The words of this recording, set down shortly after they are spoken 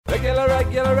regular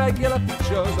features, regular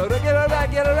features,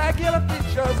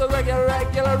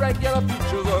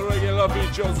 regular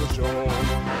features of show.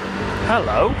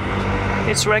 Hello,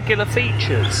 it's Regular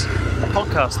Features, a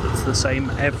podcast that's the same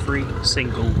every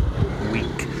single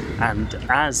week. And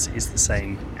as is the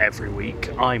same every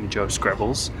week, I'm Joe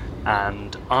Screbbles,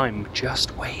 and I'm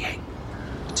just waiting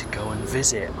to go and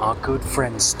visit our good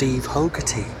friend Steve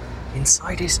Hogarty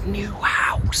inside his new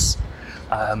house.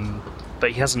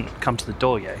 But he hasn't come to the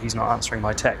door yet. He's not answering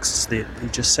my texts. He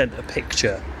just sent a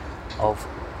picture of...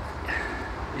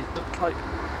 It looked like...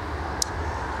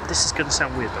 This is going to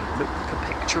sound weird, but it looked like a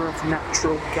picture of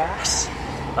natural gas.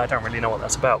 I don't really know what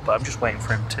that's about, but I'm just waiting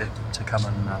for him to come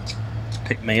and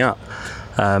pick me up.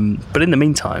 But in the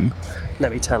meantime,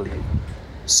 let me tell you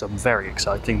some very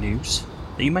exciting news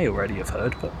that you may already have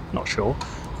heard, but not sure.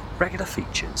 Regular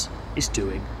Features is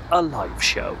doing a live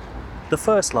show. The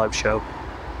first live show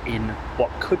in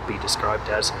what could be described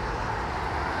as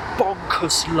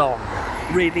bonkers long,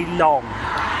 really long.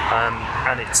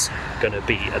 And it's going to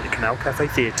be at the Canal Cafe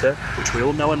Theatre, which we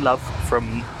all know and love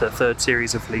from the third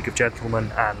series of League of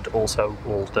Gentlemen and also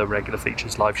all the Regular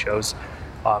Features live shows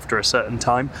after a certain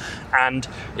time. And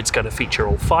it's going to feature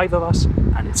all 5 of us,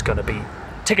 and it's going to be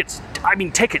tickets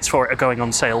for it are going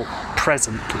on sale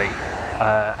presently.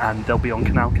 And they'll be on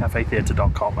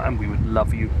canalcafetheatre.com, and we would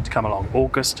love you to come along.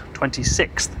 August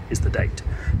 26th is the date,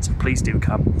 so please do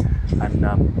come. And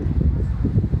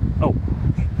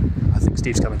I think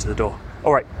Steve's coming to the door.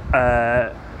 All right,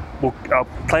 I'll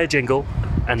play a jingle,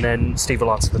 and then Steve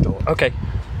will answer the door. Okay,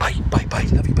 bye,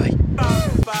 love you, bye.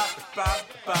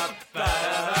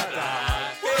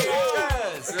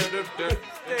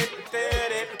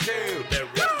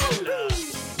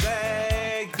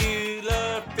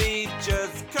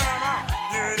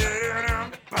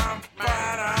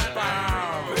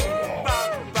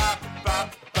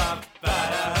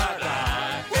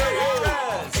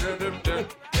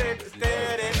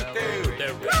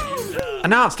 And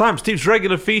now it's time for Steve's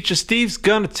Regular Feature. Steve's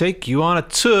going to take you on a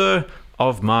tour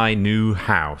of my new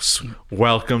house.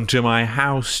 Welcome to my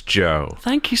house, Joe.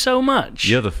 Thank you so much.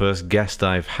 You're the first guest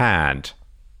I've had.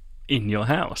 In your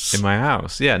house? In my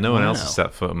house, yeah. No one else has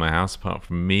set foot in my house apart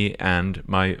from me and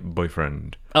my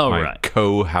boyfriend. Oh, my right.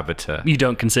 cohabiter. You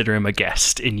don't consider him a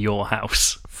guest in your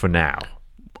house? For now.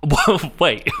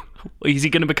 Wait, is he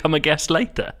going to become a guest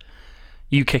later?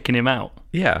 You kicking him out?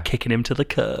 Yeah. Kicking him to the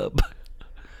curb?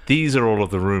 These are all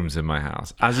of the rooms in my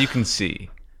house. As you can see,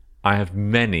 I have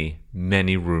many,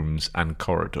 many rooms and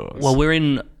corridors. Well, we're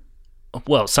in...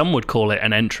 Well, some would call it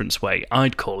an entranceway.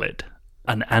 I'd call it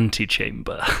an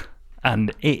antechamber.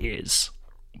 And it is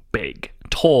big,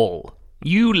 tall.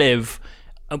 You live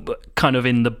kind of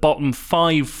in the bottom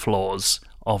 5 floors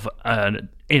of an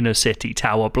inner city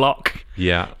tower block.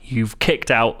 Yeah. You've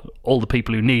kicked out all the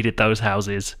people who needed those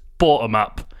houses, bought them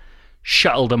up,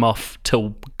 shuttled them off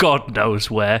to God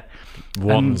knows where.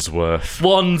 Wandsworth.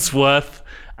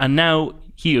 And now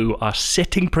you are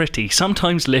sitting pretty,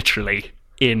 sometimes literally,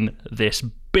 in this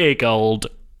big old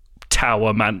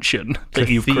tower mansion that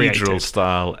you've created.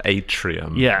 Cathedral-style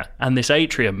atrium. Yeah, and this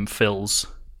atrium fills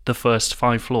the first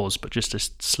 5 floors, but just a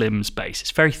slim space.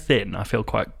 It's very thin. I feel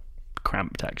quite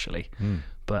cramped, actually.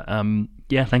 But,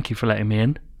 yeah, thank you for letting me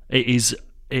in. It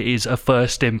is a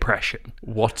first impression.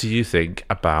 What do you think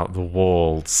about the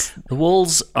walls? The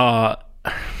walls are...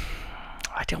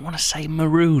 I don't want to say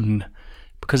maroon,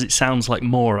 because it sounds like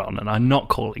moron, and I'm not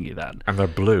calling you that. And they're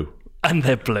blue. And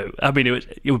they're blue. I mean,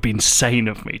 it would be insane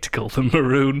of me to call them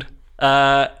maroon.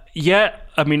 Yeah,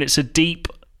 I mean, it's a deep,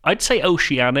 I'd say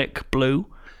oceanic blue,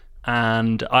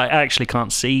 and I actually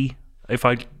can't see, if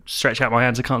I stretch out my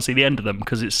hands, I can't see the end of them,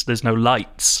 because there's no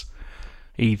lights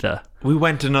either. We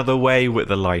went another way with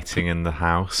the lighting in the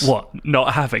house. What?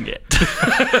 Not having it?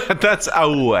 That's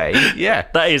a way, yeah.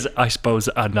 That is, I suppose,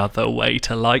 another way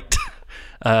to light.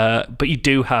 But you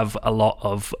do have a lot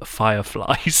of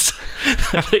fireflies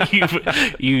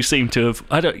that you seem to have.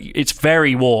 It's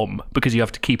very warm because you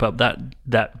have to keep up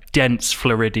that dense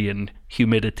Floridian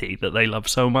humidity that they love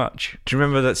so much. Do you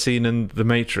remember that scene in The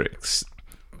Matrix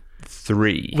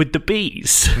 3 with the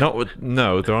bees? No,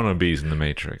 there are no bees in The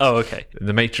Matrix. Oh, okay.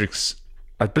 The Matrix,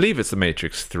 I believe it's The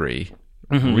Matrix 3,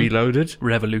 Reloaded,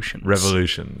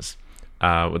 Revolutions.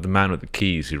 With the man with the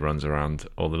keys who runs around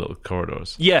all the little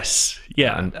corridors. Yes,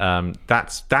 yeah. And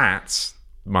that's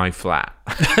my flat.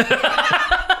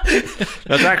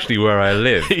 That's actually where I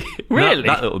live. Really?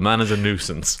 That little man is a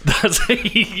nuisance. Because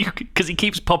he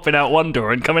keeps popping out one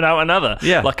door and coming out another.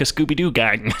 Yeah. Like a Scooby-Doo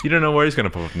gang. You don't know where he's going to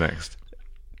pop up next.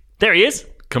 There he is.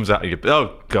 Comes out and you go,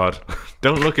 oh, God.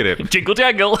 Don't look at him. Jingle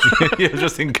jangle. You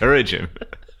just encourage him.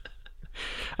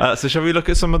 So shall we look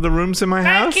at some of the rooms in my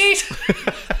house?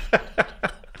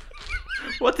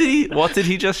 What did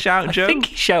he just shout, Joe? I think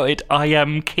he shouted, "I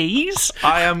am Keys."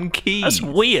 I am Keys. That's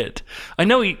weird. I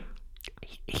know he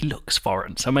looks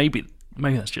foreign, so maybe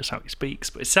that's just how he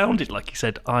speaks, but it sounded like he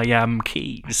said, "I am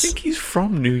Keys." I think he's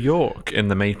from New York in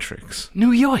The Matrix.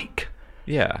 New York?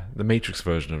 Yeah, the Matrix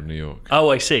version of New York.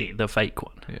 Oh, I see. The fake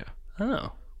one. Yeah. Oh,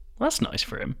 well, that's nice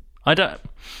for him. I don't...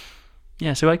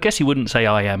 Yeah, so I guess he wouldn't say,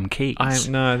 "I am Keys."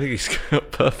 No, I think he's got a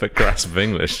perfect grasp of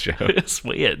English, Joe. It's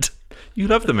weird. You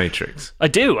love The Matrix. I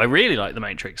do. I really like The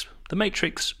Matrix. The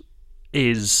Matrix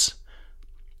is,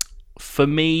 for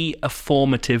me, a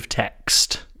formative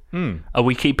text. Are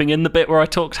we keeping in the bit where I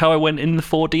talked how I went in the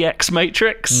 4DX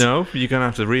Matrix? No, you're going to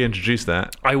have to reintroduce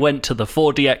that. I went to the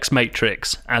 4DX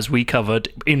Matrix, as we covered,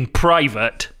 in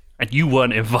private, and you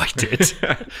weren't invited.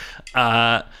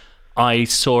 I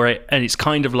saw it, and it's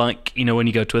kind of like, when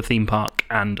you go to a theme park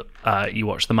and you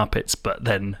watch the Muppets, but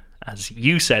then, as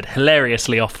you said,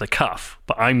 hilariously off the cuff,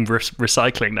 but I'm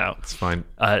recycling now. It's fine.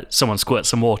 Someone squirts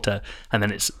some water, and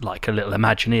then it's like a little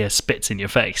Imagineer spits in your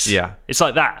face. Yeah. It's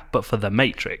like that, but for the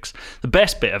Matrix. The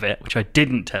best bit of it, which I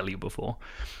didn't tell you before,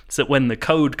 is that when the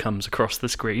code comes across the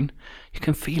screen, you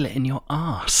can feel it in your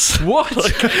arse. What?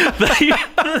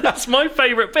 That's my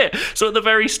favourite bit. So at the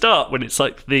very start, when it's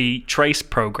like the trace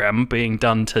program being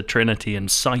done to Trinity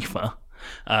and Cypher,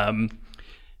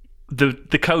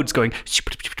 the code's going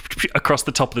across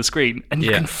the top of the screen, and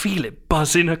you can feel it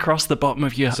buzzing across the bottom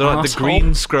of your So like the arsehole.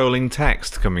 green scrolling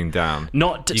text coming down.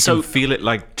 You can feel it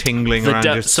like tingling around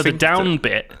your So the sphincter. down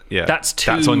bit, that's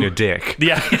on your dick.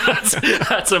 Yeah,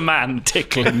 that's a man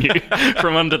tickling you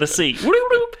from under the seat.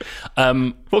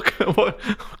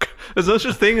 There's no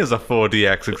such thing as a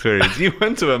 4DX experience. You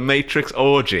went to a Matrix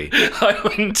orgy. I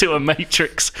went to a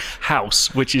Matrix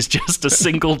house, which is just a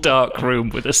single dark room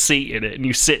with a seat in it, and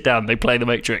you sit down, they play the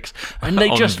Matrix, and they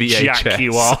On just VHS. jack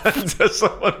you off.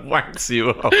 Someone wanks you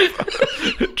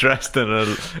off, dressed in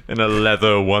a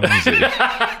leather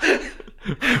onesie.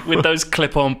 With those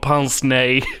clip-on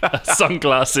pince-nez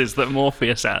sunglasses that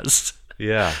Morpheus has.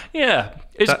 Yeah. Yeah,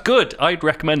 it's good. I'd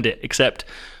recommend it, except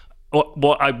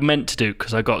what I meant to do,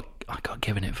 because I got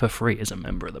given it for free as a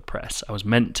member of the press. I was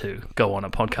meant to go on a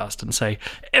podcast and say,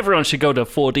 everyone should go to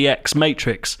 4DX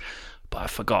Matrix, but I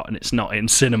forgot, and it's not in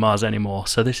cinemas anymore,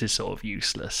 so this is sort of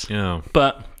useless. Yeah.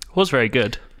 But it was very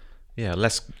good. Yeah,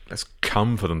 let's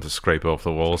come for them to scrape off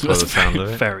the walls by the sound of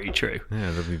it. Very true.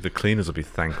 Yeah, the cleaners will be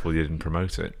thankful you didn't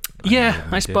promote it. Yeah,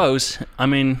 I suppose. I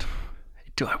mean,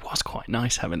 it was quite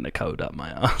nice having the code up my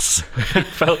ass.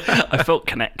 I felt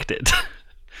connected.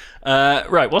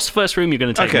 Right, what's the first room you're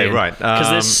going to take me in? Right. Because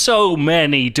there's so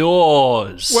many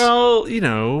doors. Well,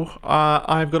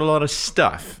 I've got a lot of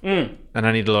stuff, and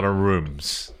I need a lot of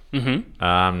rooms. Mm-hmm.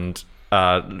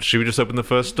 And should we just open the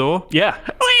first door? Yeah.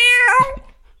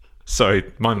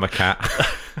 Sorry, mind my cat.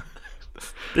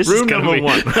 This Room is going number to be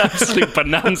one. an absolute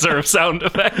bonanza of sound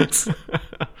effects.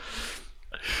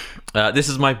 This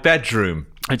is my bedroom.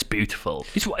 It's beautiful.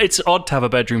 It's odd to have a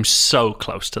bedroom so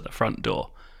close to the front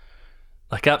door.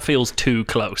 Like, that feels too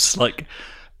close. Like,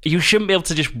 you shouldn't be able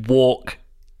to just walk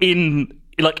in.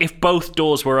 Like, if both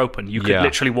doors were open, you could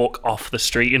literally walk off the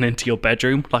street and into your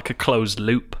bedroom, like a closed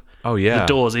loop. Oh, yeah. The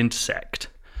doors intersect.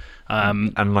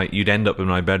 And, like, you'd end up in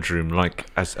my bedroom, like,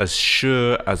 as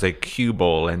sure as a cue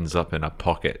ball ends up in a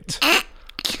pocket.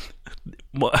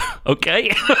 What?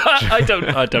 Okay.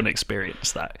 I don't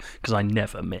experience that, because I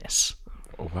never miss.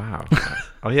 Oh, wow.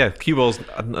 Oh, yeah, cue balls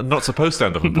are not supposed to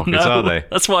end up in pockets, are they?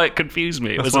 That's why it confused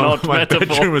me. It was That's an why odd my metaphor.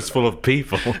 bedroom is full of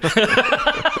people.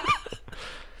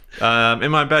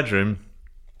 In my bedroom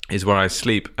is where I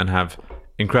sleep and have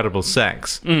incredible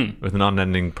sex with an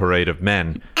unending parade of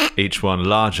men, each one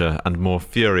larger and more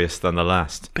furious than the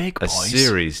last. Big A boys.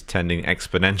 series tending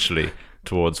exponentially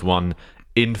towards one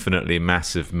infinitely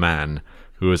massive man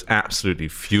who is absolutely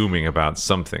fuming about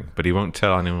something, but he won't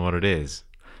tell anyone what it is.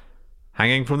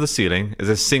 Hanging from the ceiling is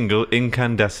a single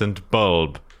incandescent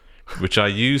bulb, which I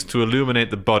use to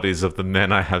illuminate the bodies of the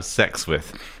men I have sex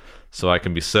with, so I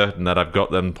can be certain that I've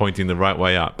got them pointing the right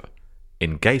way up.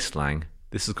 In gay slang,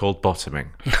 this is called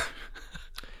bottoming.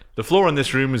 The floor in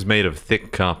this room is made of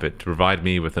thick carpet to provide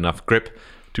me with enough grip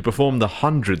to perform the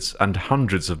hundreds and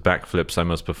hundreds of backflips I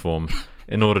must perform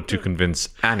in order to convince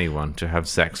anyone to have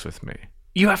sex with me.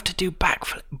 You have to do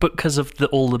backflip because of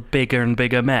all the bigger and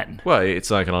bigger men. Well,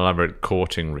 it's like an elaborate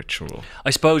courting ritual. I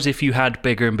suppose if you had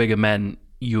bigger and bigger men,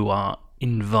 you are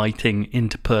inviting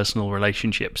interpersonal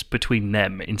relationships between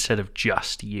them instead of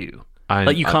just you.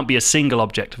 You can't be a single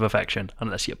object of affection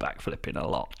unless you're backflipping a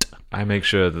lot. I make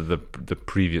sure that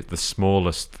the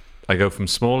smallest I go from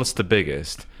smallest to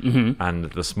biggest,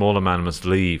 and the smaller man must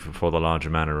leave before the larger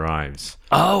man arrives.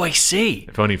 Oh, I see.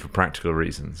 If only for practical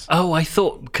reasons. Oh, I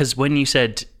thought, because when you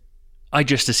said, I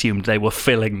just assumed they were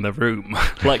filling the room,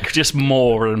 like just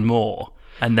more and more,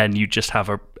 and then you just have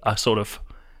a sort of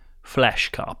flesh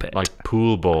carpet. Like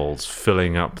pool balls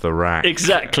filling up the rack.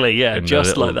 Exactly, yeah, in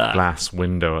just the little like that. glass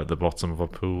window at the bottom of a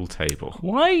pool table.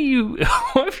 Why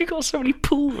have you got so many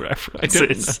pool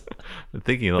references? I'm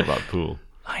thinking a lot about pool.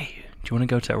 Do you want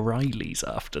to go to O'Reilly's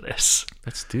after this?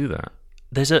 Let's do that.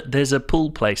 There's a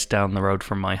pool place down the road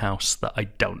from my house that I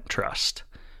don't trust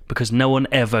because no one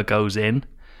ever goes in,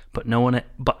 but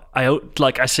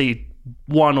I see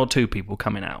 1 or 2 people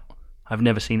coming out. I've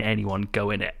never seen anyone go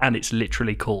in it, and it's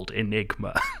literally called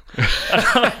Enigma.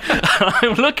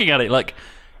 I'm looking at it like,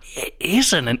 it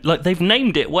isn't. Like, they've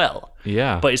named it well.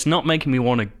 Yeah. But it's not making me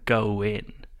want to go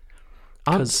in.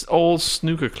 Aren't all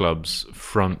snooker clubs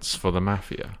fronts for the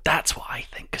mafia? That's what I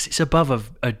think, because it's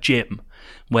above a gym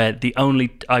where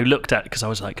I looked at it because I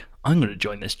was like, I'm going to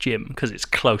join this gym because it's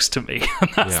close to me. And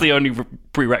that's the only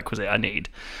prerequisite I need.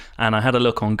 And I had a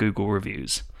look on Google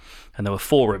reviews. And there were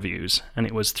 4 reviews, and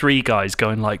it was 3 guys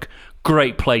going like,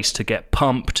 great place to get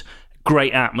pumped,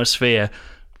 great atmosphere,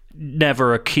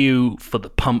 never a queue for the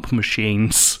pump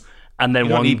machines. And then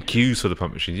you don't need queues for the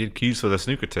pump machines, you need queues for the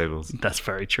snooker tables. That's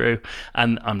very true.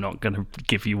 And I'm not going to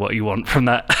give you what you want from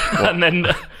that. and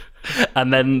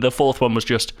then the 4th one was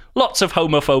just lots of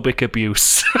homophobic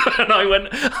abuse. And I went,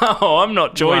 I'm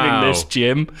not joining this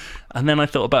gym. And then I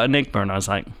thought about Enigma, and I was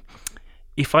like,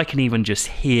 if I can even just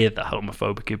hear the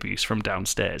homophobic abuse from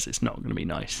downstairs, it's not going to be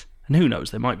nice. And who knows,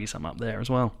 there might be some up there as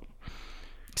well.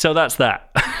 So that's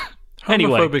that.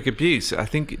 Anyway. Homophobic abuse, I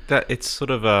think that it's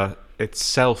sort of it's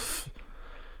self,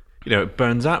 it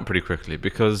burns out pretty quickly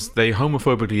because they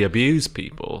homophobically abuse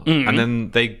people, and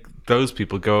then those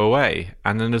people go away,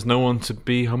 and then there's no one to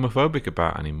be homophobic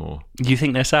about anymore. You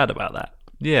think they're sad about that?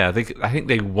 Yeah, I think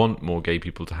they want more gay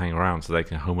people to hang around so they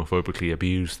can homophobically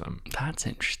abuse them. That's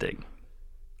interesting.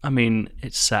 I mean,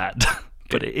 it's sad,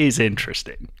 but it is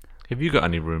interesting. Have you got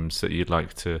any rooms that you'd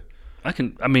like to... are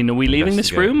we leaving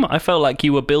this room? I felt like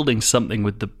you were building something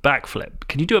with the backflip.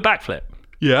 Can you do a backflip?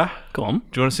 Yeah. Go on. Do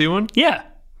you want to see one? Yeah.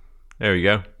 There we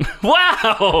go.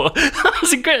 Wow! That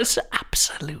was it's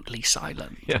absolutely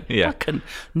silent. Yeah. Like a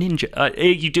ninja.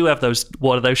 You do have those,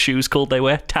 what are those shoes called they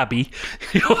wear? Tabby.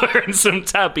 You're wearing some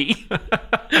tabby.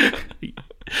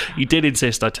 You did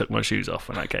insist I took my shoes off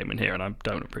when I came in here, and I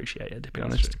don't appreciate it, to be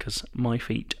honest, because my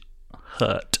feet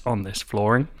hurt on this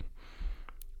flooring.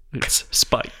 It's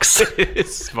spikes.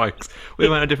 It's spikes. We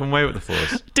went a different way with the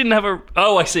floors. Didn't have a...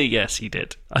 Oh, I see. Yes, you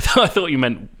did. I thought you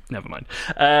meant... Never mind.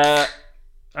 I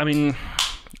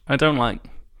don't like...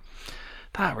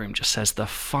 That room just says the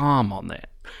farm on it.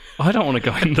 I don't want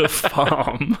to go in the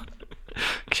farm.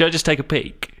 Should I just take a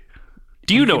peek?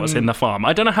 Do you know what's in the farm?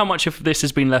 I don't know how much of this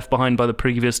has been left behind by the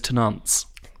previous tenants.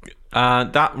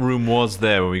 That room was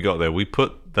there when we got there. We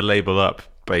put the label up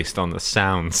based on the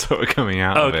sounds that were coming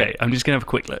out of it. Okay, I'm just going to have a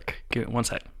quick look. Give it 1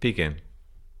 sec. Peek in.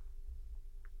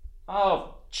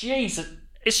 Oh, jeez.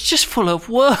 It's just full of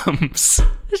worms.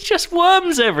 There's just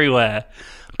worms everywhere.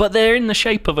 But they're in the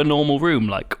shape of a normal room,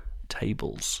 like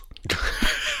tables.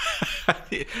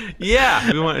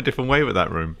 Yeah, we went a different way with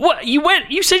that room. What?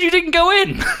 You said you didn't go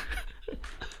in.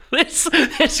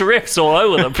 This riff's all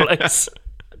over the place.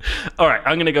 All right,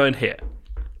 I'm going to go in here.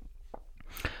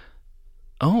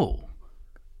 Oh,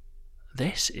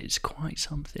 this is quite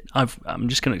something. I'm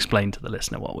just going to explain to the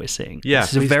listener what we're seeing. Yeah,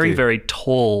 this is a very, very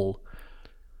tall,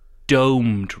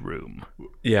 domed room.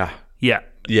 Yeah. Yeah.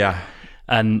 Yeah.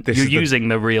 And you're using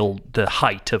the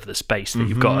height of the space that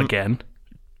you've got again.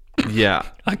 Yeah.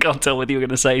 I can't tell whether you're going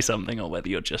to say something or whether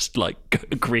you're just like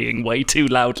agreeing way too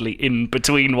loudly in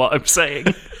between what I'm saying.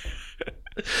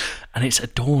 And it's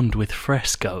adorned with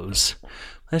frescoes.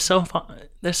 They're so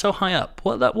high up.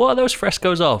 What are those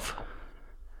frescoes of?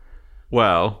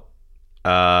 Well,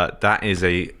 that is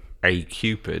a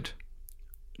Cupid.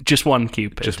 Just one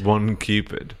Cupid. Just one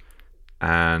Cupid.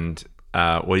 And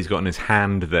what he's got in his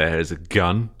hand there is a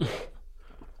gun.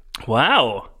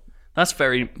 Wow. That's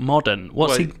very modern.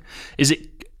 Is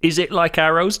it like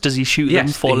arrows? Does he shoot them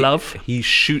for love? He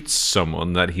shoots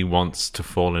someone that he wants to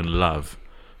fall in love,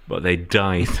 but they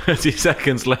die 30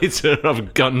 seconds later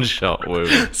of gunshot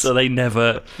wounds. So they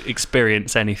never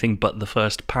experience anything but the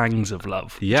first pangs of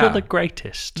love. Yeah. Which are the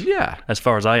greatest. Yeah. As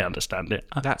far as I understand it.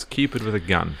 That's Cupid with a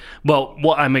gun. Well,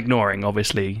 what I'm ignoring,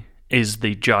 obviously, is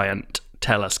the giant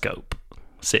telescope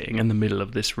sitting in the middle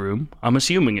of this room. I'm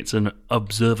assuming it's an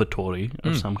observatory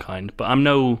of some kind, but I'm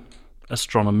no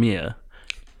astronomer.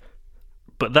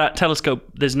 But that telescope,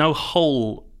 there's no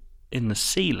hole in the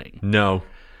ceiling. No.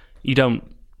 You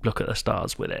don't look at the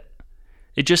stars with it.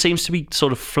 It just seems to be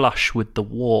sort of flush with the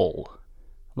wall.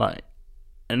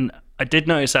 And I did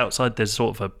notice outside there's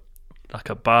sort of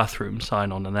a bathroom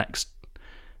sign on the next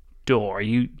door. Are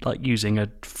you like using a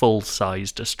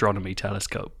full-sized astronomy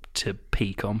telescope to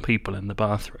peek on people in the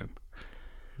bathroom?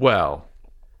 Well,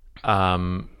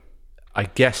 I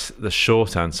guess the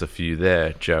short answer for you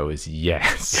there, Joe, is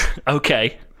yes.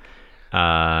 Okay.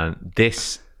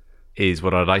 This is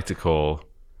what I'd like to call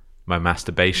my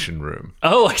masturbation room.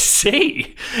 Oh, I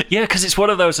see. Yeah, because it's one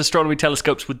of those astronomy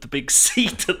telescopes with the big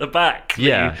seat at the back.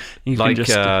 Yeah, you like can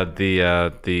just...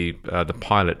 the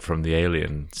pilot from the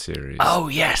Alien series. Oh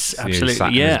yes, absolutely. He sat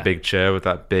in Yeah, his big chair with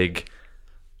that big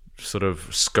sort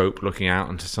of scope looking out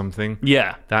into something.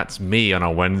 yeah. That's me on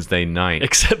a Wednesday night.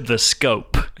 Except the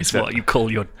scope is what you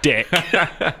call your dick.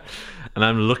 And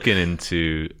I'm looking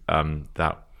into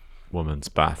that woman's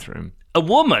bathroom. A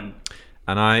woman.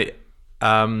 And I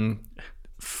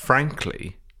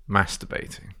frankly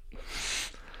masturbating.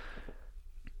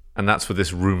 And that's what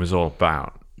this room is all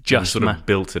about. Just sort of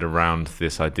built it around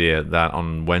this idea that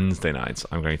on Wednesday nights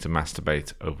I'm going to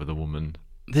masturbate over the woman.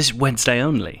 This is Wednesday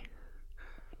only.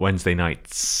 Wednesday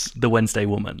nights. The Wednesday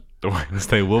woman. The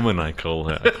Wednesday woman, I call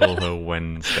her. I call her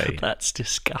Wednesday. That's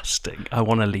disgusting. I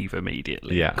want to leave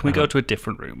immediately. Yeah. Can we go to a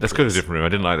different room? Let's go to a different room. I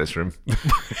didn't like this room.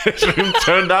 This room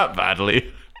turned out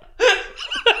badly.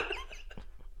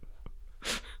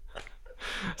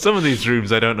 Some of these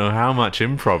rooms, I don't know how much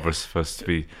improv we're supposed to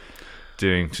be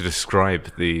doing to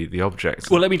describe the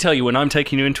objects. Well, let me tell you, when I'm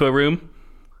taking you into a room,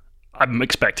 I'm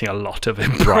expecting a lot of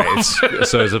improv. Right.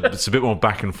 So it's a bit more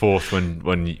back and forth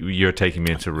when you're taking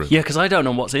me into a room. Yeah, because I don't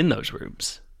know what's in those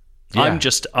rooms. Yeah. I'm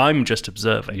just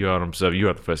observing. You are observing. You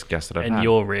are the first guest that I've had. And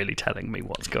you're really telling me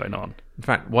what's going on. In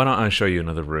fact, why don't I show you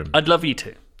another room? I'd love you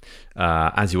to.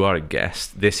 As you are a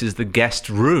guest, this is the guest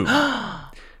room.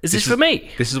 Is this for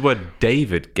me? This is where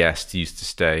David Guest used to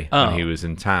stay when he was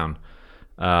in town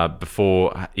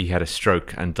before he had a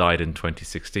stroke and died in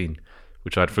 2016,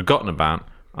 which I'd forgotten about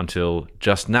until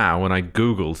just now when I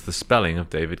Googled the spelling of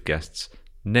David Guest's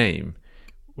name,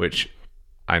 which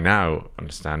I now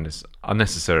understand is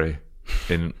unnecessary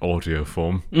in audio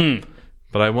form.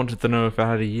 But I wanted to know if it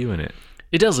had a U in it.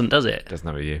 It doesn't, does it? It doesn't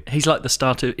have a U. He's like the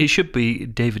start of... It should be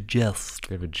David Jest.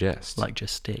 David Jest. Like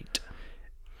gestate.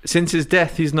 Since his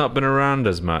death, he's not been around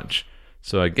as much.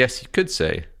 So I guess you could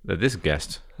say that this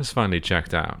guest has finally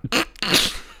checked out.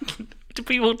 Do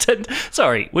people tend...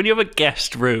 Sorry, when you have a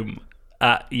guest room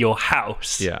at your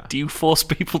house, do you force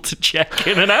people to check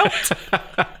in and out?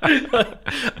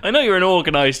 I know you're an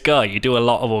organised guy. You do a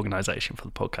lot of organisation for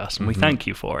the podcast, and we thank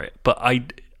you for it. But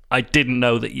I didn't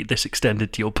know that this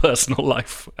extended to your personal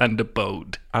life and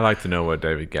abode. I like to know where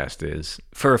David Guest is.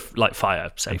 For, like,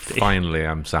 fire safety. And finally,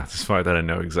 I'm satisfied that I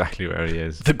know exactly where he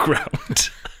is. The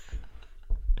ground.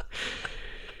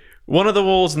 One of the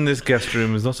walls in this guest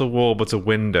room is not a wall, but a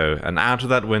window. And out of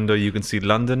that window, you can see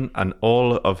London and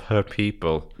all of her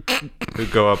people who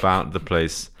go about the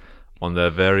place on their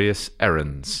various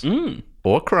errands.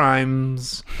 Or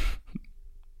crimes.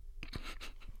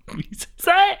 Is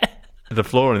that? The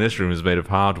floor in this room is made of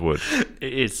hardwood.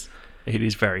 It is. It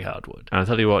is very hardwood. And I'll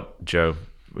tell you what, Joe,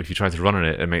 if you try to run on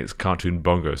it, it makes cartoon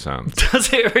bongo sounds.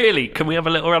 Does it really? Can we have a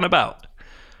little runabout?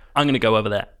 I'm going to go over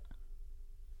there.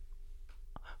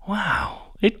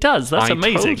 Wow. It does. That's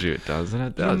amazing. I told you it does, and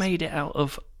it does. You made it out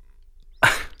of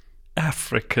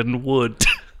African wood.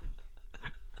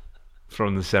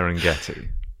 From the Serengeti.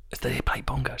 They play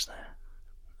bongos there.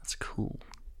 That's cool.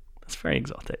 That's very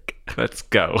exotic. Let's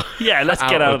go. Yeah, let's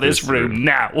get out of this room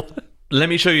now. Let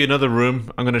me show you another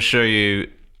room. I'm going to show you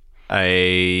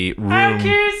a room.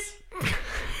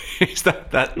 Is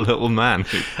that little man?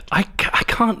 I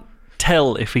can't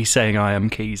tell if he's saying I am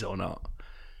keys or not.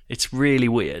 It's really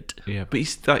weird. Yeah, but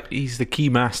he's the key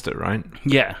master, right?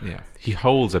 Yeah. Yeah. He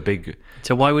holds a big...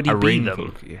 So why would he be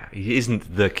them? Yeah, he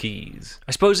isn't the keys.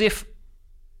 I suppose if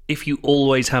you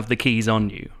always have the keys on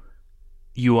you,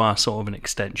 you are sort of an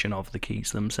extension of the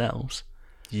keys themselves.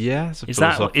 Yeah, is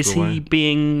he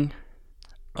being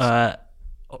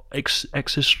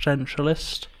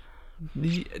existentialist?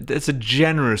 It's a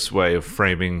generous way of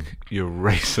framing your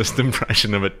racist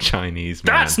impression of a Chinese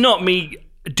man. That's not me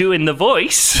doing the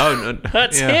voice. Oh, no.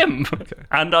 That's him. Okay.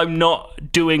 And I'm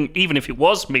not doing, even if it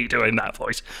was me doing that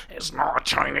voice, it's not a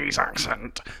Chinese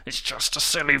accent. It's just a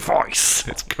silly voice.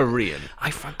 It's Korean. I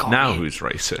forgot. Now who's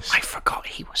racist? I forgot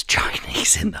he was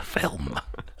Chinese in the film.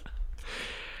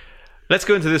 Let's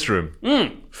go into this room.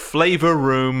 Flavor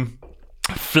room.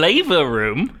 Flavor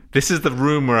room? This is the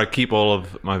room where I keep all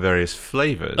of my various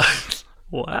flavors.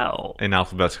 Wow. In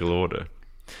alphabetical order.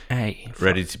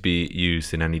 ready to be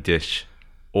used in any dish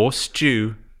or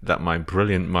stew that my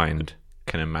brilliant mind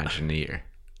can imagineer.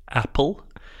 Apple.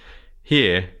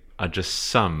 Here are just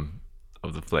some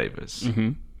of the flavors.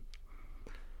 Mm-hmm.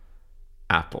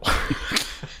 Apple.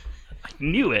 I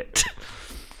knew it.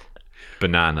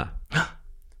 Banana.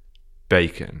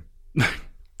 Bacon.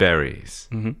 Berries.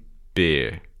 Mm-hmm.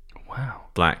 Beer. Wow.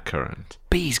 Blackcurrant.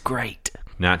 Bee's great.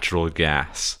 Natural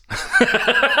gas.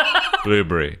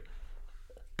 Blueberry.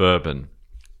 Bourbon.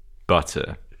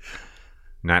 Butter.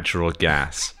 Natural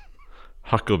gas.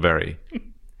 Huckleberry.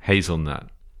 Hazelnut.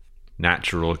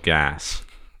 Natural gas.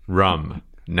 Rum.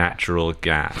 Natural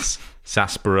gas.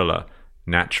 Sarsaparilla.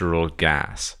 Natural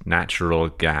gas. Natural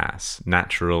gas.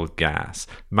 Natural gas.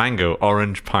 Mango,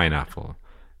 orange, pineapple.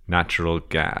 Natural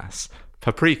gas.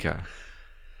 Paprika.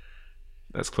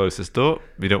 That's closest door.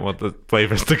 We don't want the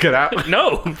flavors to get out.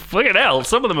 No, fucking hell,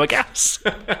 some of them are gas.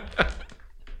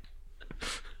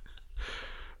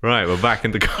 Right, we're back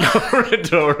in the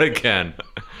corridor again.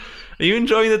 Are you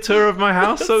enjoying the tour of my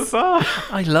house so far?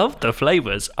 I love the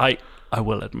flavors. I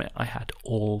will admit, I had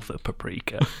all the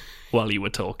paprika while you were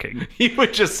talking. You were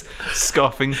just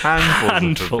scoffing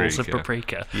handfuls of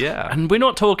paprika. Yeah. And we're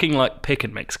not talking like pick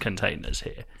and mix containers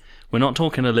here. We're not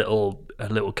talking a little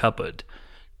cupboard.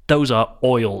 Those are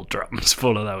oil drums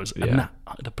full of those. Yeah. And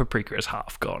the paprika is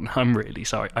half gone. I'm really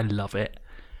sorry. I love it.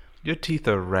 Your teeth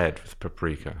are red with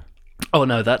paprika. Oh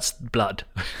no, that's blood.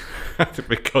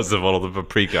 Because of all of the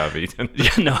paprika I've eaten.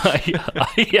 Yeah, no,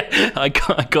 I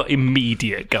got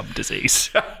immediate gum disease.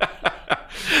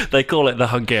 They call it the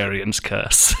Hungarian's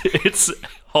curse. It's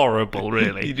horrible,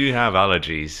 really. You do have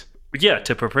allergies. Yeah,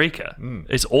 to paprika.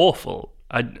 It's awful.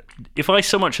 If I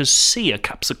so much as see a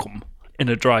capsicum in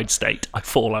a dried state, I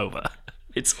fall over.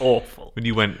 It's awful. When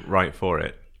you went right for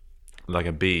it, like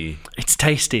a bee. It's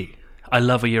tasty. I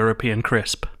love a European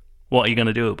crisp. What are you going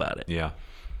to do about it? Yeah.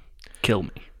 Kill me.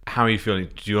 How are you feeling?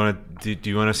 Do you want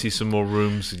to see some more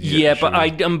rooms? Yeah, but I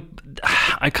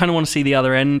kind of want to see the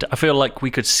other end. I feel like we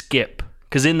could skip.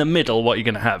 Because in the middle, what you're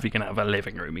going to have a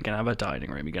living room, you're going to have a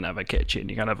dining room, you're going to have a kitchen,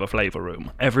 you're going to have a flavour room.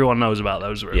 Everyone knows about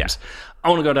those rooms. Yeah. I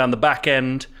want to go down the back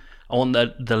end. I want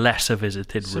the lesser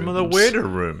visited rooms. Some of the weirder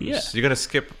rooms. Yeah. You're going to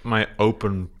skip my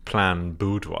open plan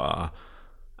boudoir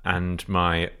and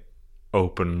my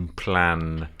open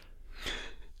plan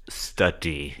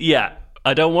study. Yeah,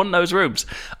 I don't want those rooms.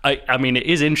 I mean, it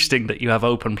is interesting that you have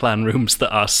open plan rooms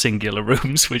that are singular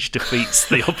rooms, which defeats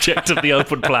the object of the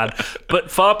open plan.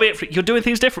 But far be it from, you're doing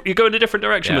things different. You're going a different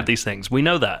direction with these things. We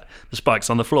know that. The spikes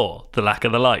on the floor, the lack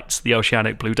of the lights, the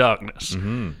oceanic blue darkness.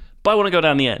 Mm-hmm. But I want to go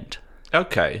down the end.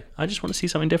 Okay. I just want to see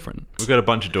something different. We've got a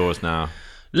bunch of doors now.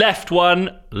 Left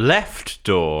one. Left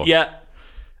door. Yeah.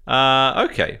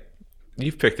 Okay.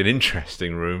 You've picked an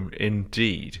interesting room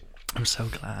indeed. I'm so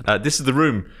glad. This is the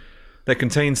room that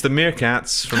contains the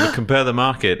meerkats from the Compare the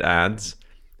Market ads,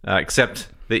 except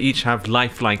they each have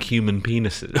lifelike human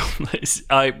penises.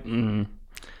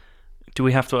 Do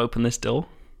we have to open this door?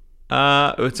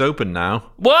 It's open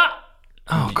now. What?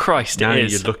 Oh, Christ, Now it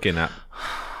is. you're looking at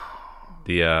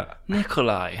the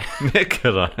Nikolai.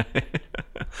 Nikolai.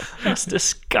 That's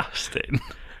disgusting.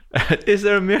 Is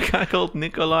there a meerkat called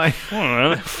Nikolai? I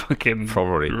don't know, fucking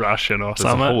Probably. Russian or There's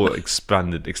something. a whole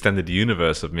extended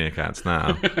universe of meerkats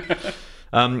now.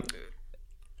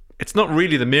 It's not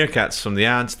really the meerkats from the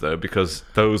ads, though, because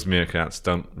those meerkats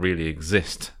don't really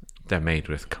exist. They're made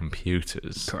with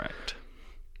computers. Correct.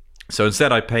 So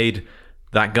instead, I paid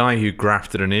that guy who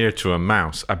grafted an ear to a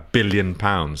mouse £1 billion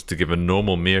to give a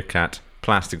normal meerkat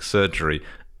plastic surgery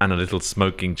and a little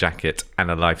smoking jacket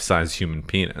and a life-size human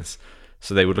penis.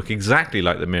 So they would look exactly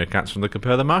like the meerkats from the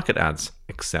Compare the Market ads,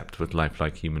 except with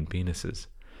lifelike human penises.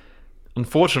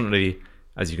 Unfortunately,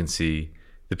 as you can see,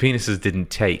 the penises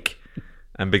didn't take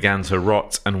and began to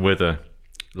rot and wither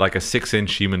like a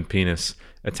 6-inch human penis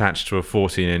attached to a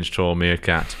 14-inch tall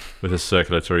meerkat with a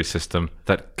circulatory system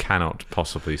that cannot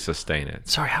possibly sustain it.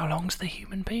 Sorry, how long's the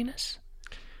human penis?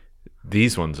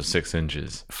 These ones are 6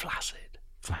 inches. Flaccid.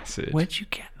 Flaccid. Where'd you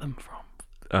get them from?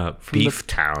 Beef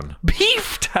Town.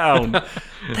 Beef Town!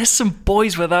 There's some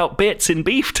boys without bits in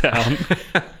Beef Town.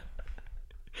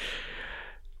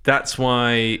 That's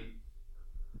why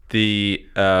the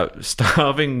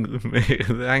starving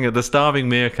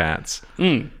meerkats,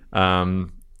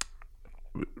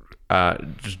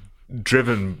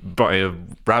 driven by a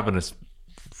ravenous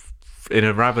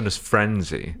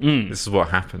frenzy. This is what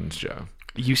happens, Joe.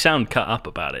 You sound cut up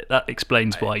about it. That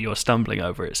explains why you're stumbling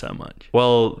over it so much.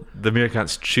 Well, the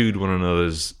meerkats chewed one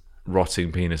another's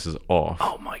rotting penises off.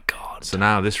 Oh my god. So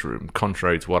now this room,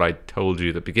 contrary to what I told you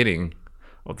at the beginning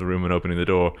of the room when opening the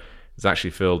door, is actually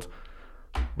filled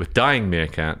with dying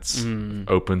meerkats,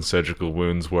 open surgical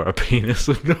wounds where a penis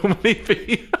would normally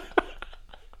be.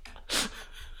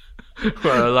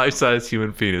 Where a life-size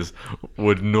human penis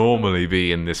would normally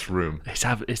be in this room.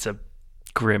 It's a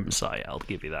grim sight, I'll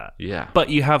give you that. Yeah. But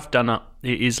you have done up.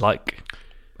 It is like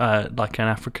an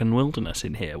African wilderness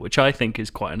in here, which I think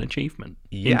is quite an achievement,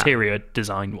 interior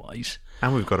design-wise.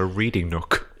 And we've got a reading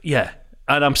nook. Yeah.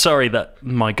 And I'm sorry that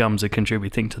my gums are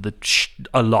contributing to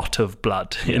a lot of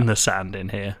blood in the sand in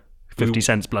here. 50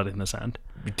 cents blood in the sand.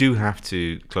 We do have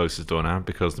to close this door now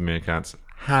because the meerkats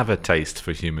have a taste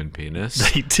for human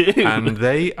penis. They do. And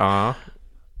they are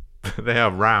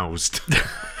roused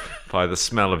by the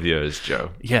smell of yours,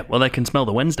 Joe. Yeah, well, they can smell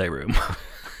the Wednesday room.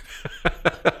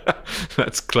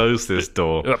 Let's close this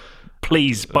door.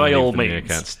 Please, by all the means.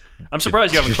 meerkats I'm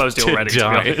surprised you haven't closed it already, to be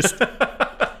honest.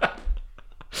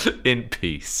 In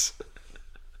peace.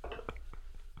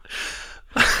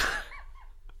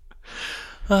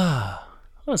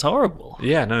 That's horrible.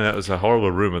 Yeah, no, that was a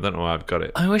horrible room. I don't know why I've got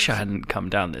it. I wish I hadn't come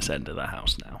down this end of the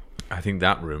house now. I think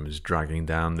that room is dragging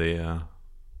down the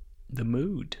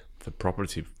mood. the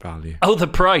property value. Oh, the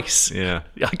price. Yeah.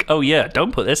 Like, oh, yeah,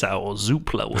 don't put this out or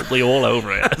Zoopla will be all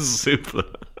over it.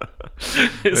 Zoopla.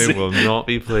 They will not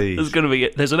be pleased.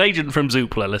 There's an agent from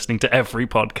Zoopla listening to every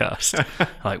podcast.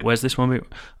 Like, where's this one?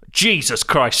 Jesus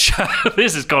Christ,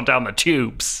 this has gone down the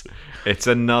tubes. It's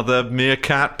another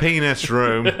meerkat penis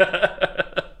room.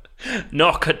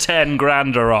 Knock a 10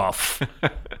 grander off.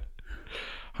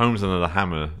 Homes Under the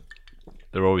Hammer,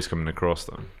 they're always coming across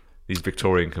them. These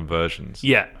Victorian conversions.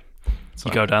 Yeah.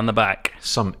 You go down the back.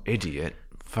 Some idiot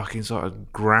fucking sort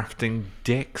of grafting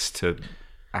dicks to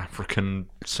African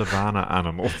savanna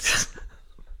animals.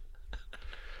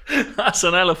 That's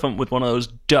an elephant with one of those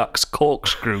duck's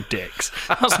corkscrew dicks.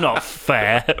 That's not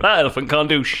fair. That elephant can't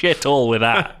do shit all with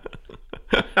that.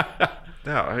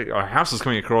 Yeah, our house is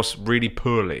coming across really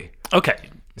poorly. Okay.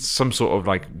 It's some sort of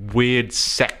like weird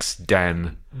sex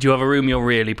den. Do you have a room you're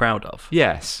really proud of?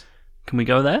 Yes. Can we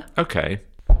go there? Okay.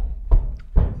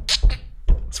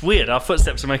 It's weird. Our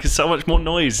footsteps are making so much more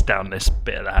noise down this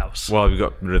bit of the house. Well, we've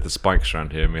got rid of the spikes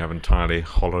around here and we have entirely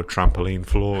hollow trampoline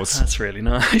floors. That's really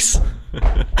nice.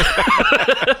 I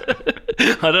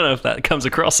don't know if that comes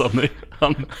across on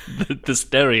the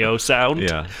stereo sound.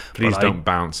 Yeah. Please don't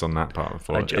bounce on that part of the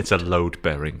floor. It's a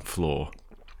load-bearing floor.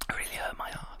 I really hurt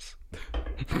my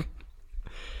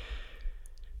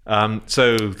arse.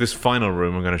 So this final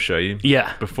room I'm going to show you.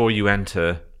 Yeah. Before you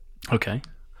enter, okay,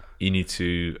 you need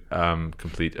to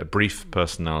complete a brief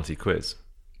personality quiz.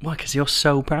 Why? Because you're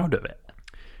so proud of it.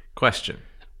 Question.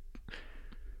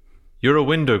 You're a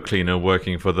window cleaner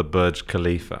working for the Burj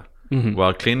Khalifa. Mm-hmm.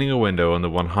 While cleaning a window on the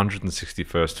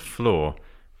 161st floor,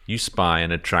 you spy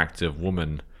an attractive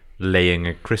woman laying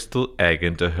a crystal egg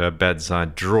into her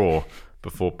bedside drawer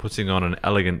before putting on an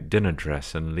elegant dinner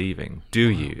dress and leaving. Do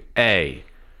you A,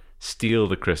 steal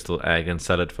the crystal egg and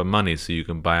sell it for money so you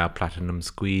can buy a platinum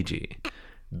squeegee?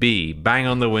 B, bang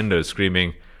on the window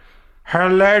screaming, "Hey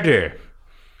lady,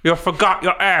 you forgot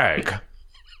your egg."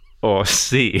 Or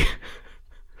C,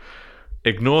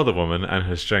 ignore the woman and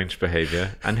her strange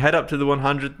behavior and head up to the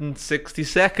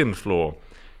 162nd floor,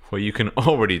 where you can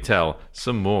already tell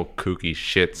some more kooky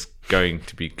shit's going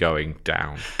to be going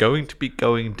down. Going to be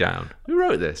going down. Who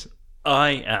wrote this?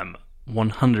 I am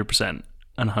 100%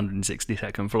 an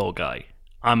 162nd floor guy.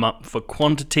 I'm up for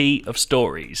quantity of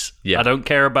stories. Yeah. I don't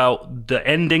care about the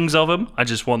endings of them. I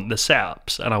just want the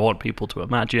setups, and I want people to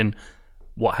imagine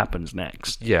what happens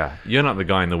next. Yeah, you're not the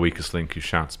guy in The Weakest Link who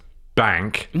shouts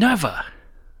bank. Never.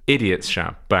 Idiots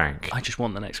shout bank. I just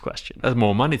want the next question. There's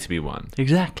more money to be won.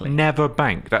 Exactly. Never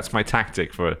bank. That's my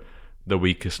tactic for The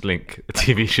Weakest Link, a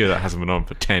TV show that hasn't been on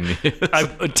for 10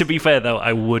 years. To be fair, though,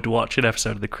 I would watch an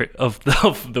episode of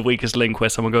the Weakest Link where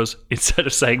someone goes, instead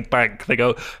of saying bank, they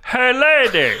go, "Hey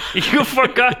lady, you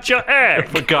forgot your egg."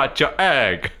 Forgot your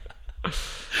egg.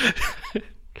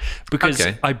 Because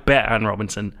Okay. I bet Anne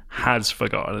Robinson has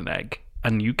forgotten an egg,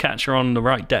 and you catch her on the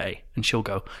right day, and she'll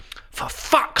go, "For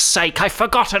fuck's sake, I've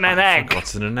forgotten an egg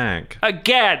Forgotten an egg.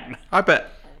 again." I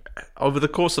bet over the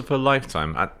course of her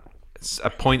lifetime, at a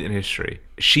point in history,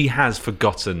 she has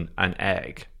forgotten an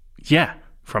egg. Yeah,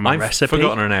 from a I've recipe.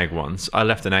 forgotten an egg once. I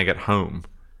left an egg at home.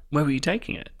 Where were you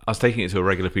taking it? I was taking it to a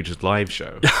Regular Features live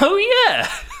show, Oh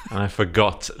yeah, and I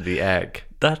forgot the egg.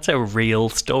 that's a real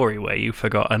story where you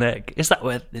forgot an egg. Is that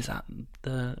when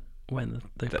the personality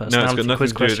No, it's got nothing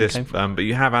quiz to do with question this. came from? But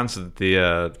you have answered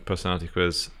the personality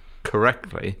quiz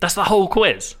correctly, That's the whole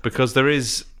quiz. because there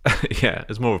is, yeah,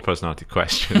 it's more of a personality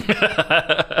question.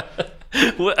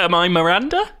 Am I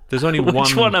Miranda? There's only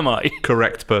Which one am I?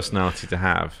 correct personality to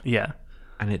have, Yeah.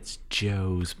 and it's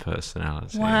Joe's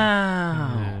personality.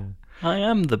 Wow. I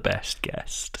am the best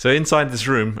guest. So inside this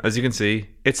room, as you can see,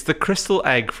 it's the crystal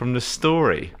egg from the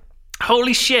story.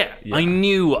 Holy shit. Yeah. I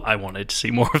knew I wanted to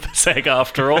see more of this egg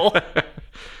after all.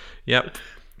 Yep.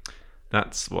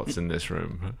 That's what's in this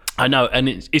room. I know, and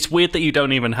it's weird that you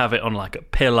don't even have it on like a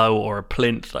pillow or a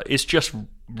plinth. Like, it's just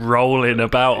rolling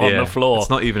about on the floor. It's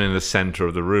not even in the center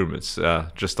of the room. It's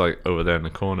just like over there in the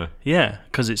corner. Yeah,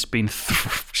 because it's been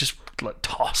just like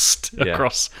tossed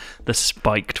across the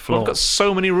spiked floor. Well, I've got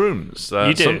so many rooms.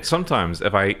 You do. Sometimes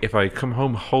if I come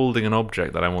home holding an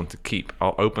object that I want to keep,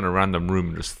 I'll open a random room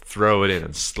and just throw it in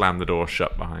and slam the door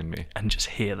shut behind me. And just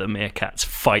hear the meerkats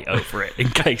fight over it in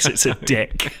case it's a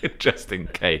dick. Just in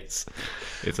case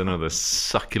it's another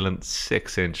succulent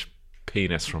 6-inch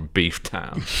penis from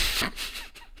Beeftown.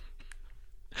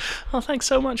 Oh, thanks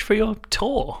so much for your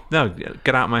tour. No,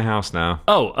 get out of my house now.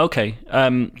 Oh, okay.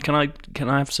 Can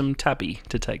I have some tabby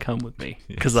to take home with me?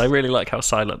 Because I really like how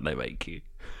silent they make you.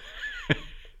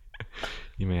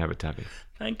 You may have a tabby.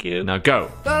 Thank you. Now go.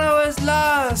 Thought I was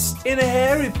lost in a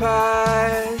hairy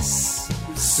pies.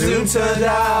 Soon turned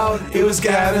out it was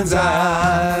Gavin's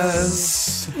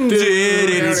eyes. Did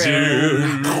it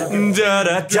you? Da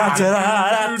da da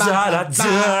da da da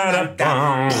da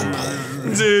da.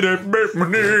 Did it make me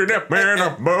need a man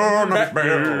of bone of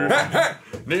bear?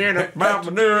 Need a man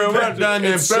of new and done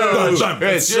it so.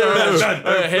 It's just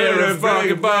a hairy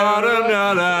fucking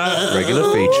bottom.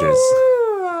 Regular features.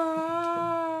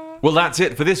 Well, that's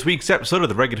it for this week's episode of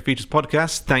the Regular Features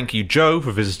podcast. Thank you, Joe,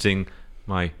 for visiting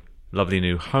my lovely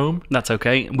new home. That's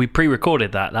okay. We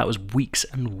pre-recorded that. That was weeks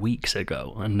and weeks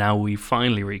ago. And now we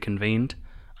finally reconvened.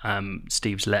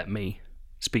 Steve's let me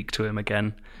speak to him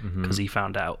again because he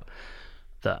found out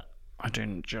that I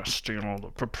didn't just steal all the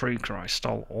paprika, I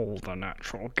stole all the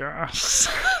natural gas.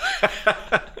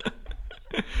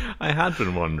 I had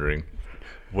been wondering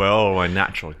where all my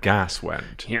natural gas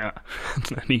went. Yeah. And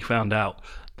then he found out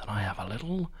that I have a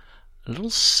little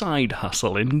side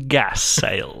hustle in gas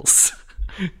sales.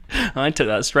 I took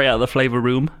that straight out of the flavour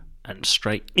room and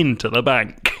straight into the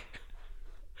bank.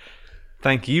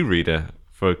 Thank you, reader,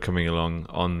 for coming along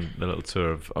on the little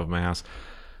tour of my house.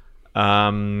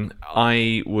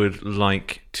 I would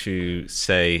like to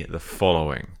say the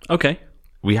following. Okay.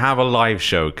 We have a live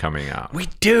show coming up. We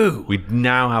do. We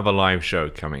now have a live show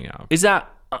coming up. Is that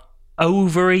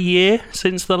over a year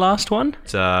since the last one?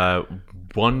 It's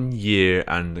 1 year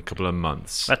and a couple of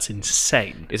months. That's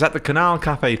insane. It's at the Canal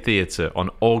Cafe Theatre on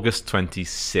August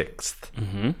 26th.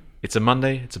 Mm-hmm. It's a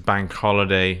Monday. It's a bank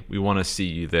holiday. We want to see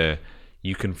you there.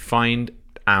 You can find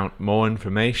out more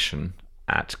information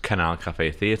at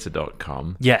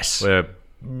canalcafetheatre.com. Yes. Where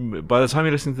by the time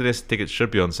you listen to this, tickets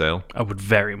should be on sale. I would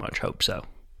very much hope so.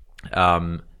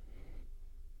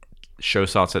 Show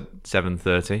starts at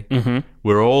 7:30. Mm-hmm.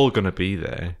 We're all going to be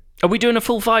there. Are we doing a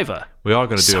full fiver? We are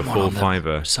going to do a full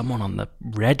fiver. Someone on the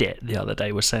Reddit the other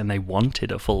day was saying they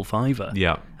wanted a full fiver.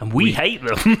 Yeah. And we hate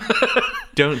them.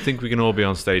 Don't think we can all be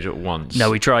on stage at once. No,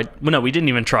 we tried. Well, no, we didn't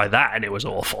even try that, and it was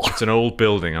awful. It's an old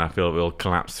building, and I feel it will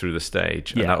collapse through the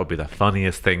stage, and that would be the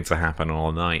funniest thing to happen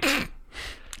all night.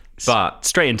 But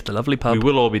straight into the lovely pub. We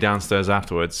will all be downstairs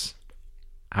afterwards,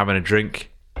 having a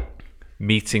drink,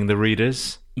 meeting the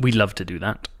readers. We love to do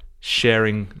that.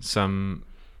 Sharing some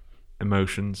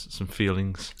emotions, some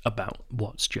feelings about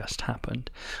what's just happened.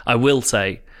 I will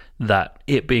say that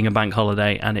it being a bank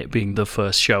holiday and it being the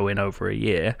first show in over a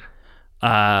year,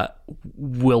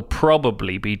 we'll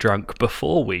probably be drunk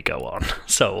before we go on.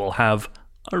 So we'll have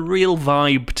a real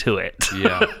vibe to it.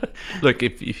 Yeah. Look,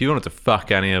 if you wanted to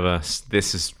fuck any of us,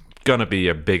 this is going to be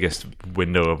your biggest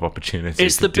window of opportunity.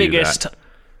 It's the biggest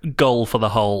goal for the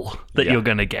whole that you're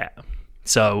going to get.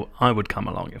 So I would come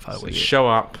along if I were you. Show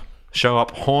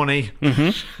up horny.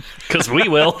 Because we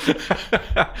will.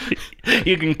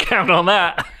 You can count on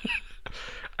that.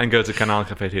 And go to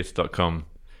canalcafetheatre.com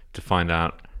to find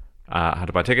out how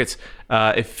to buy tickets.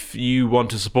 If you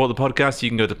want to support the podcast, you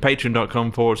can go to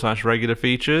patreon.com/regular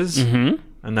features. And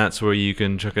that's where you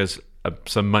can chuck us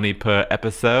some money per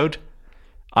episode.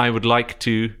 I would like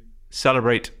to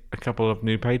celebrate a couple of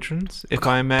new patrons, if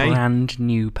I may. Brand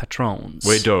new patrons.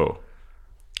 We do.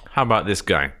 How about this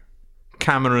guy?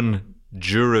 Cameron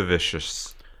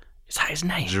Juravicious. Is that his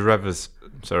name?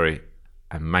 Sorry,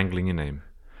 I'm mangling your name.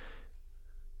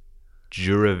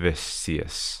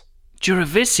 Juravicious.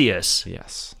 Juravicious?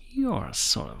 Yes. You're a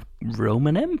sort of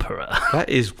Roman emperor. That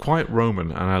is quite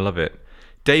Roman, and I love it.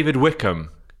 David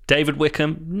Wickham. David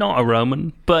Wickham, not a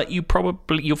Roman, but you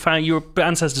found your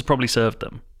ancestors probably served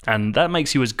them. And that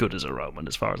makes you as good as a Roman,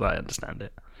 as far as I understand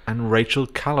it. And Rachel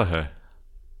Callagher.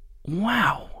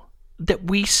 Wow. that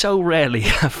we so rarely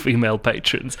have female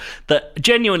patrons that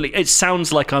genuinely it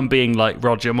sounds like I'm being like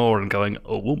Roger Moore and going,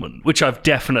 a woman, which I've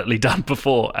definitely done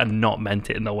before and not meant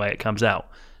it in the way it comes out.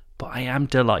 But I am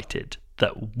delighted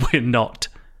that we're not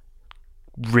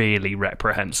really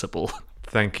reprehensible.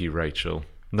 Thank you, Rachel.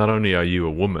 Not only are you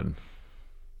a woman,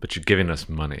 but you're giving us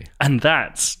money. And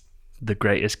that's the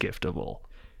greatest gift of all.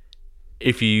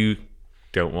 If you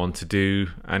don't want to do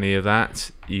any of that,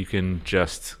 you can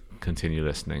just continue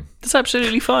listening. That's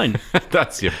absolutely fine.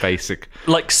 That's your basic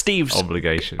like Steve's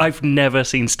obligation. I've never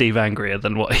seen Steve angrier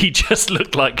than what he just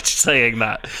looked like saying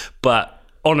that. But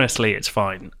honestly, it's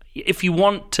fine. If you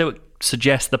want to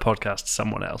suggest the podcast to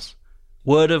someone else,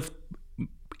 word of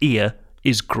ear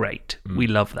is great. We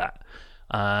love that.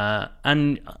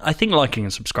 And I think liking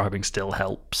and subscribing still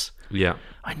helps. Yeah.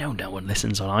 I know no one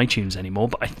listens on iTunes anymore,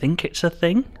 but I think it's a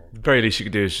thing. The very least you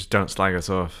could do is just don't slag us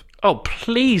off. Oh,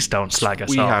 please don't slag us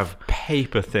off. We have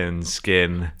paper-thin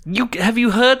skin. Have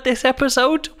you heard this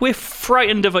episode? We're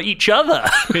frightened of each other.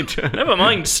 Never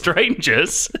mind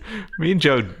strangers. Me and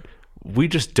Joe, we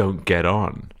just don't get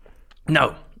on.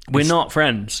 No, we're not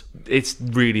friends. It's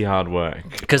really hard work.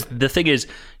 Because the thing is,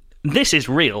 this is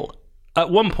real. At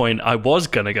one point, I was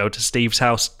going to go to Steve's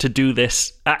house to do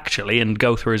this actually and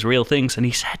go through his real things, and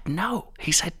he said no.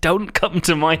 He said, don't come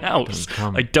to my house. Don't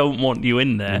come. I don't want you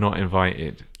in there. You're not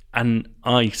invited. And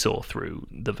I saw through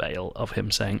the veil of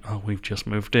him saying, oh, we've just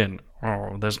moved in.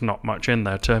 Oh, there's not much in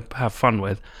there to have fun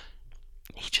with.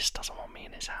 He just doesn't want me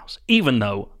in his house. Even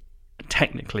though,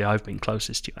 technically, I've been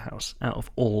closest to your house out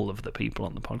of all of the people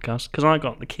on the podcast, because I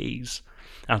got the keys.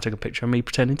 I took a picture of me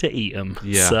pretending to eat them.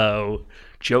 Yeah. So,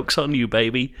 joke's on you,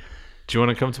 baby. Do you want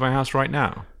to come to my house right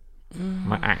now?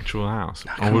 My actual house.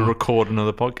 And we'll record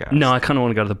another podcast. No, I kind of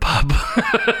want to go to the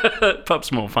pub.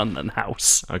 Pub's more fun than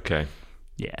house. Okay.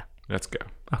 Yeah. Let's go.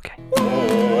 Okay.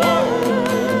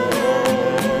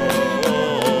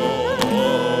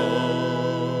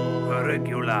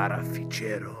 Regular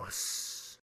ficheros.